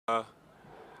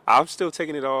I'm still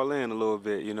taking it all in a little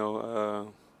bit.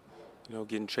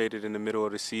 Getting traded in the middle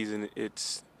of the season,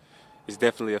 it's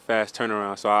definitely a fast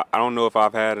turnaround. So I don't know if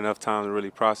I've had enough time to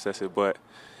really process it, but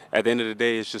at the end of the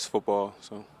day, it's just football.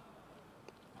 So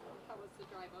How was the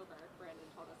drive over? Brandon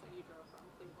told us that you drove from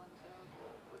Cleveland to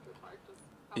Orchard Park. Just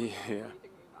how was that? What yeah. were you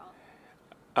thinking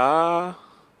about? Uh,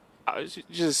 I was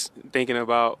just thinking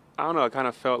about. I don't know. It kind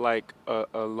of felt like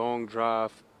a long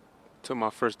drive to my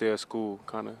first day of school,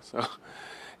 kind of. So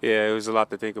yeah, it was a lot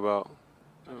to think about.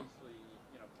 Obviously,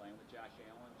 playing with Josh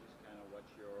Allen, just kind of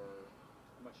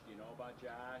how much do you know about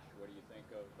Josh? What do you think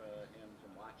of him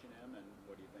from watching him, and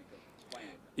what do you think of playing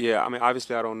with him? Yeah, I mean,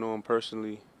 obviously, I don't know him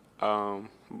personally. Um,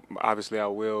 Obviously, I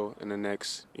will in the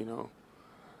next,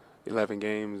 11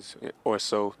 games or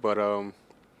so. But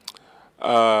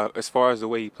as far as the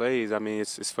way he plays, I mean,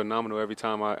 it's phenomenal. Every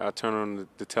time I turn on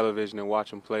the television and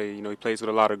watch him play, he plays with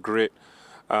a lot of grit,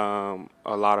 a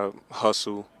lot of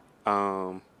hustle.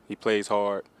 He plays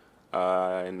hard,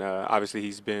 and obviously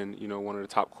he's been, one of the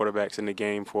top quarterbacks in the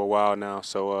game for a while now.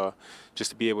 So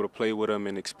just to be able to play with him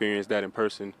and experience that in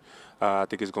person, I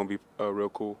think it's going to be real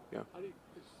cool. Yeah. How do you,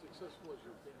 as successful as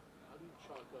you've been, how do you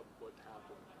chalk up what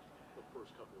happened the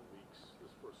first couple of weeks, this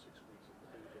first 6 weeks of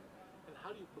Cleveland, and how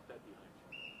do you put that behind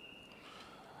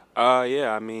you?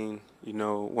 Yeah. I mean,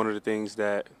 one of the things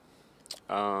that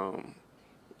um,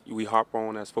 we harp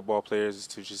on as football players is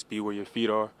to just be where your feet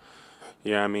are.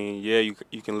 Yeah, I mean, yeah,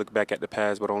 you can look back at the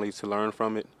past, but only to learn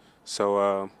from it.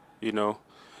 So, you know,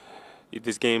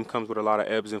 this game comes with a lot of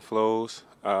ebbs and flows.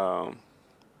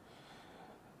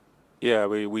 Yeah,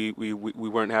 we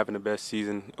weren't having the best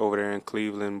season over there in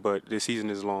Cleveland, but the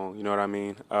season is long. You know what I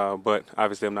mean? But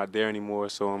obviously, I'm not there anymore,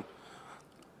 so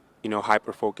I'm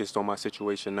hyper focused on my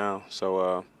situation now.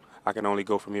 So I can only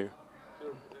go from here. In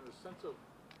the sense of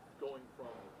going from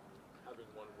having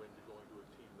one win to going to a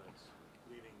team that's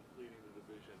leading the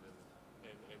division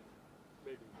and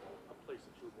maybe a place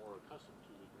that you're more accustomed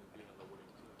to than being on a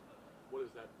winning team, what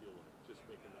does that feel like? Just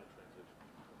making that transition.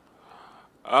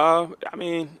 I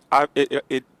mean,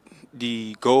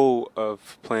 the goal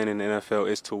of playing in the NFL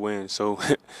is to win. So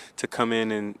to come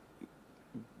in and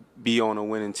be on a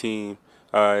winning team,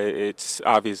 it's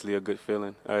obviously a good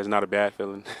feeling. It's not a bad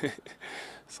feeling.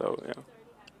 So yeah.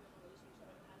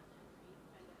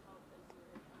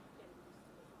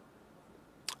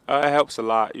 It helps a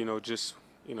lot, just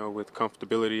with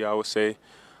comfortability. I would say,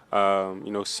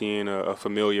 seeing a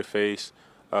familiar face,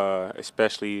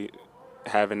 especially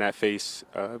having that face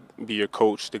be your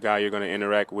coach, the guy you're going to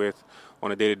interact with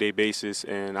on a day-to-day basis.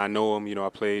 And I know him. I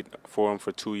played for him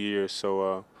for 2 years,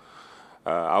 so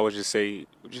I would just say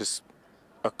just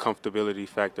a comfortability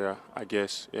factor, I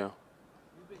guess. Yeah.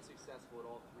 You've been successful at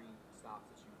all three stops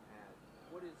that you've had.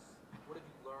 What have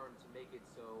you learned to make it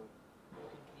so you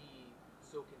can be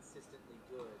so consistently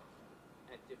good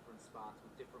at different spots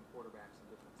with different quarterbacks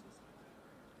and different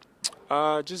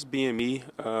systems? Just being me.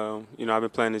 I've been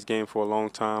playing this game for a long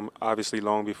time, obviously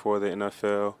long before the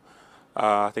NFL.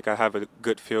 I think I have a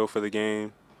good feel for the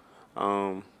game.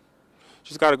 Um,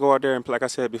 just got to go out there and, like I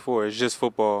said before, it's just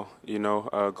football.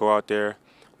 Go out there,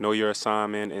 know your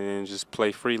assignment, and then just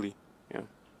play freely. Yeah.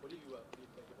 What do you think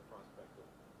of the prospect of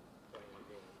playing a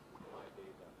game 5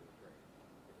 days after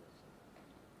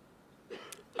the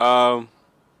trade? Um,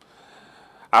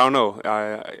 I don't know.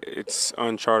 It's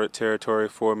uncharted territory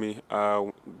for me.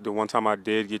 The one time I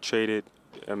did get traded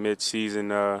mid-season,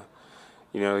 the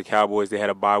Cowboys, they had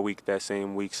a bye week that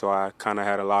same week, so I kind of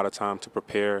had a lot of time to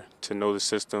prepare, to know the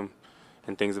system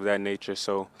and things of that nature.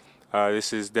 So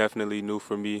this is definitely new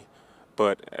for me.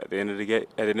 But at the end of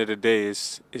the day,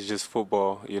 it's just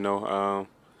football.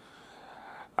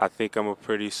 I think I'm a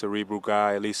pretty cerebral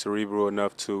guy, at least cerebral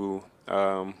enough to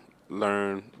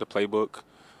learn the playbook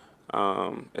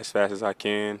as fast as I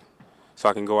can, so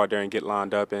I can go out there and get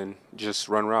lined up and just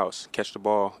run routes, catch the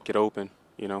ball, get open,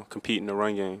 compete in the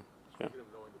run game. Yeah. Speaking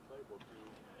of knowing the playbook,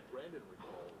 Brandon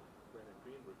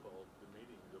Bean recalled the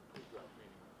meeting, the pre-draft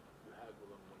meeting you had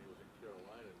with him when he was in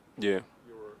Carolina. Yeah.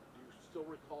 Do you still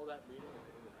recall that meeting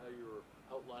and how you were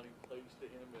outlining plays to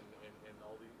him and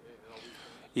all all these things?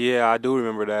 Yeah, I do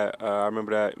remember that. I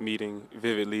remember that meeting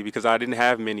vividly because I didn't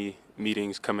have many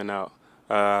meetings coming out.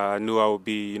 I knew I would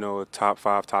be, a top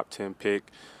 5, top 10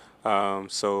 pick.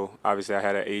 So obviously I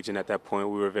had an agent at that point.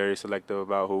 We were very selective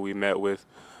about who we met with.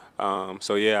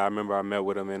 So yeah, I remember I met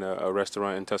with him in a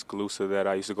restaurant in Tuscaloosa that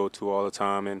I used to go to all the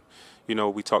time, and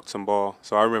we talked some ball.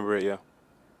 So I remember it. Yeah.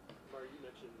 Amari, you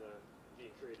mentioned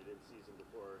being traded in season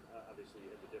before. Obviously, you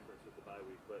had the difference with the bye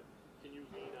week, but can you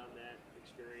lean on that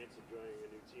experience of joining a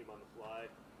new team on the fly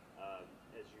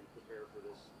as you prepare for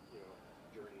this,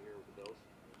 journey here with the Bills?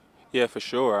 Yeah, for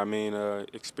sure. I mean,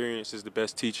 experience is the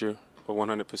best teacher,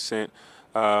 100%.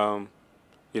 Um,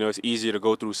 it's easier to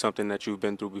go through something that you've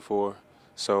been through before.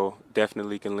 So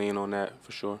definitely can lean on that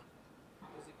for sure.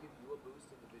 Does it give you a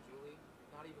boost individually?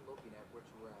 Not even looking at what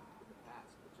you were at in the past,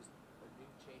 but just a new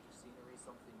change of scenery,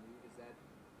 something new. Does that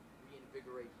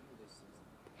reinvigorate you this season?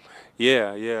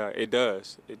 Yeah, yeah, it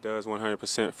does. It does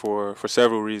 100% for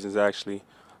several reasons actually.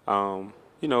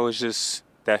 It's just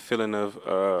that feeling of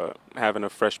having a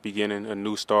fresh beginning, a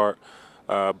new start,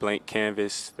 blank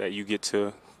canvas that you get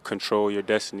to control your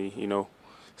destiny.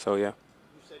 So yeah.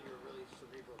 You said you're a really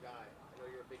cerebral guy. I know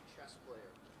you're a big chess player.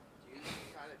 Do you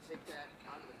kind of take that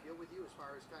onto the field with you as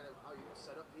far as kind of how you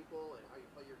set up people and how you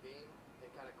play your game and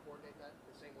kind of coordinate that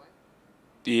the same way?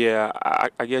 Yeah,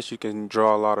 I guess you can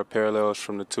draw a lot of parallels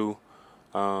from the two.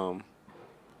 Um,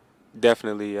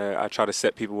 Definitely, I try to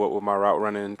set people up with my route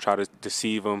running, try to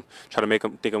deceive them, try to make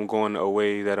them think I'm going a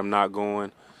way that I'm not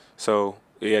going. So,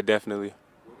 yeah, definitely.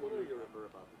 What do you remember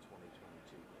about the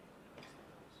 2022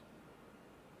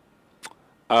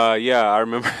 game Yeah, I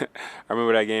remember. I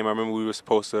remember that game. I remember we were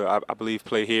supposed to, I believe,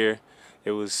 play here.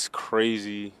 It was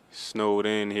crazy, snowed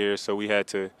in here, so we had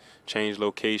to change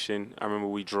location. I remember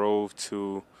we drove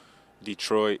to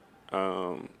Detroit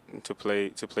to play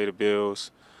the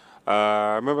Bills.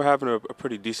 I remember having a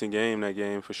pretty decent game that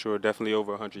game for sure. Definitely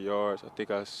over 100 yards. I think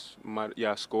I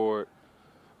scored,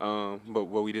 but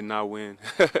we did not win.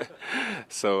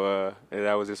 So yeah,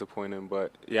 that was disappointing.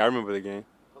 But yeah, I remember the game.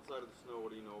 Outside of the snow,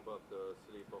 what do you know about the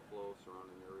city of Buffalo,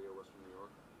 surrounding area, Western New York?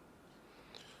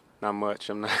 Not much.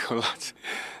 I'm not gonna lie.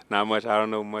 Not much. I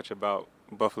don't know much about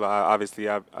Buffalo. Obviously,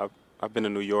 I've been to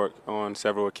New York on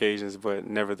several occasions, but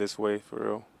never this way for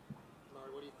real.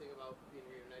 Amari, what do you think about being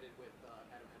reunited with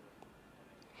Adam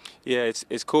Henry? Yeah,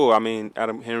 it's cool. I mean,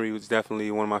 Adam Henry was definitely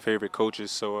one of my favorite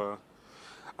coaches, so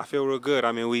I feel real good.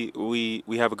 I mean, we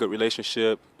have a good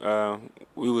relationship.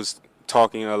 We was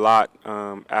talking a lot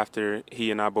after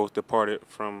he and I both departed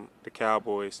from the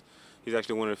Cowboys. He's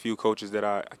actually one of the few coaches that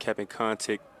I kept in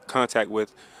contact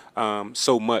with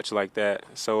so much like that.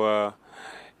 So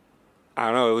I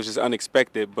don't know. It was just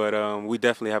unexpected, but we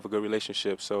definitely have a good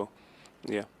relationship. So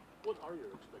yeah. What are your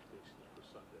expectations for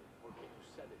Sunday, or can you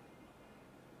set it?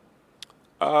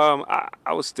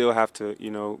 I would still have to,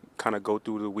 kind of go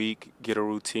through the week, get a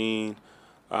routine,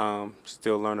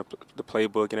 still learn the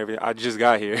playbook and everything. I just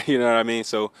got here, you know what I mean?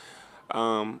 So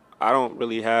I don't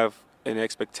really have an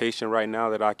expectation right now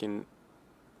that I can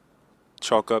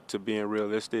chalk up to being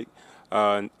realistic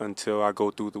until I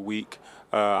go through the week.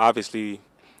 Obviously,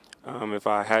 if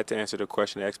I had to answer the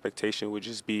question, the expectation would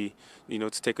just be, to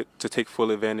take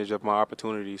full advantage of my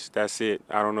opportunities. That's it.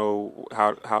 I don't know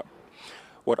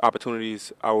what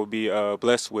opportunities I will be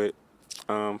blessed with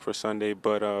for Sunday,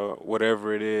 but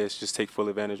whatever it is, just take full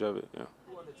advantage of it. Yeah.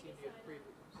 Who on the team do you have previous?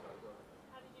 Sorry, go ahead.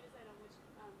 How did you decide on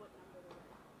what number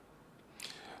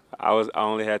to I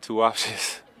only had two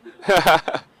options.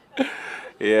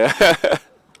 Yeah.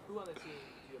 Who on the team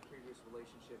do you have previous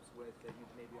relationships with that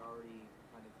you've maybe already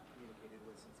kind of communicated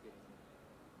with since getting here?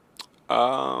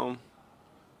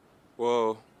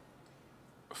 Well,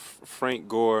 Frank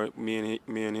Gore, me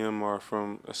and him are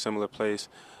from a similar place.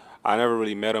 I never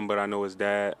really met him, but I know his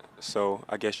dad. So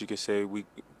I guess you could say we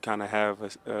kind of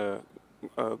have a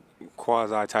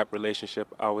quasi type relationship.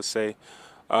 I would say.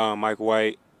 Mike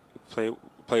White played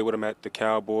with him at the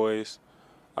Cowboys.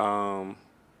 Um,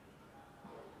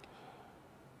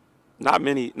 not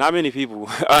many people,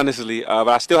 honestly. But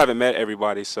I still haven't met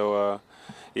everybody. So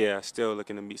yeah, still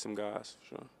looking to meet some guys. For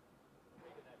sure.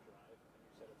 Making that drive, and you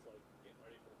said it's like getting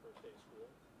ready for the first day of school.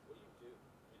 What do you do?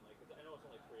 I mean, like, 'cause I know it's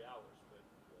only 3 hours, but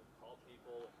you call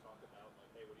people and talk about,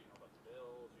 like, hey, what do you know about the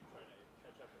Bills? You're trying to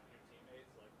catch up with your teammates.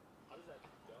 Like, how does that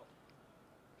go?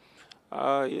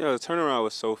 The turnaround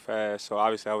was so fast. So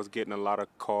obviously, I was getting a lot of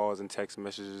calls and text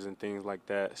messages and things like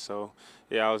that. So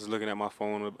yeah, I was looking at my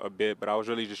phone a bit, but I was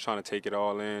really just trying to take it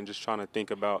all in, just trying to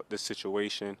think about the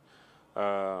situation.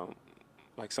 Um,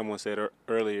 like someone said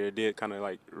earlier, it did kind of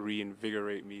like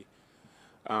reinvigorate me.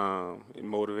 It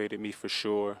motivated me for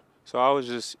sure. So I was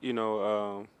just,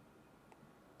 I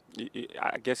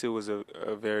guess it was a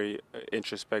very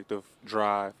introspective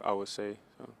drive, I would say.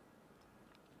 So.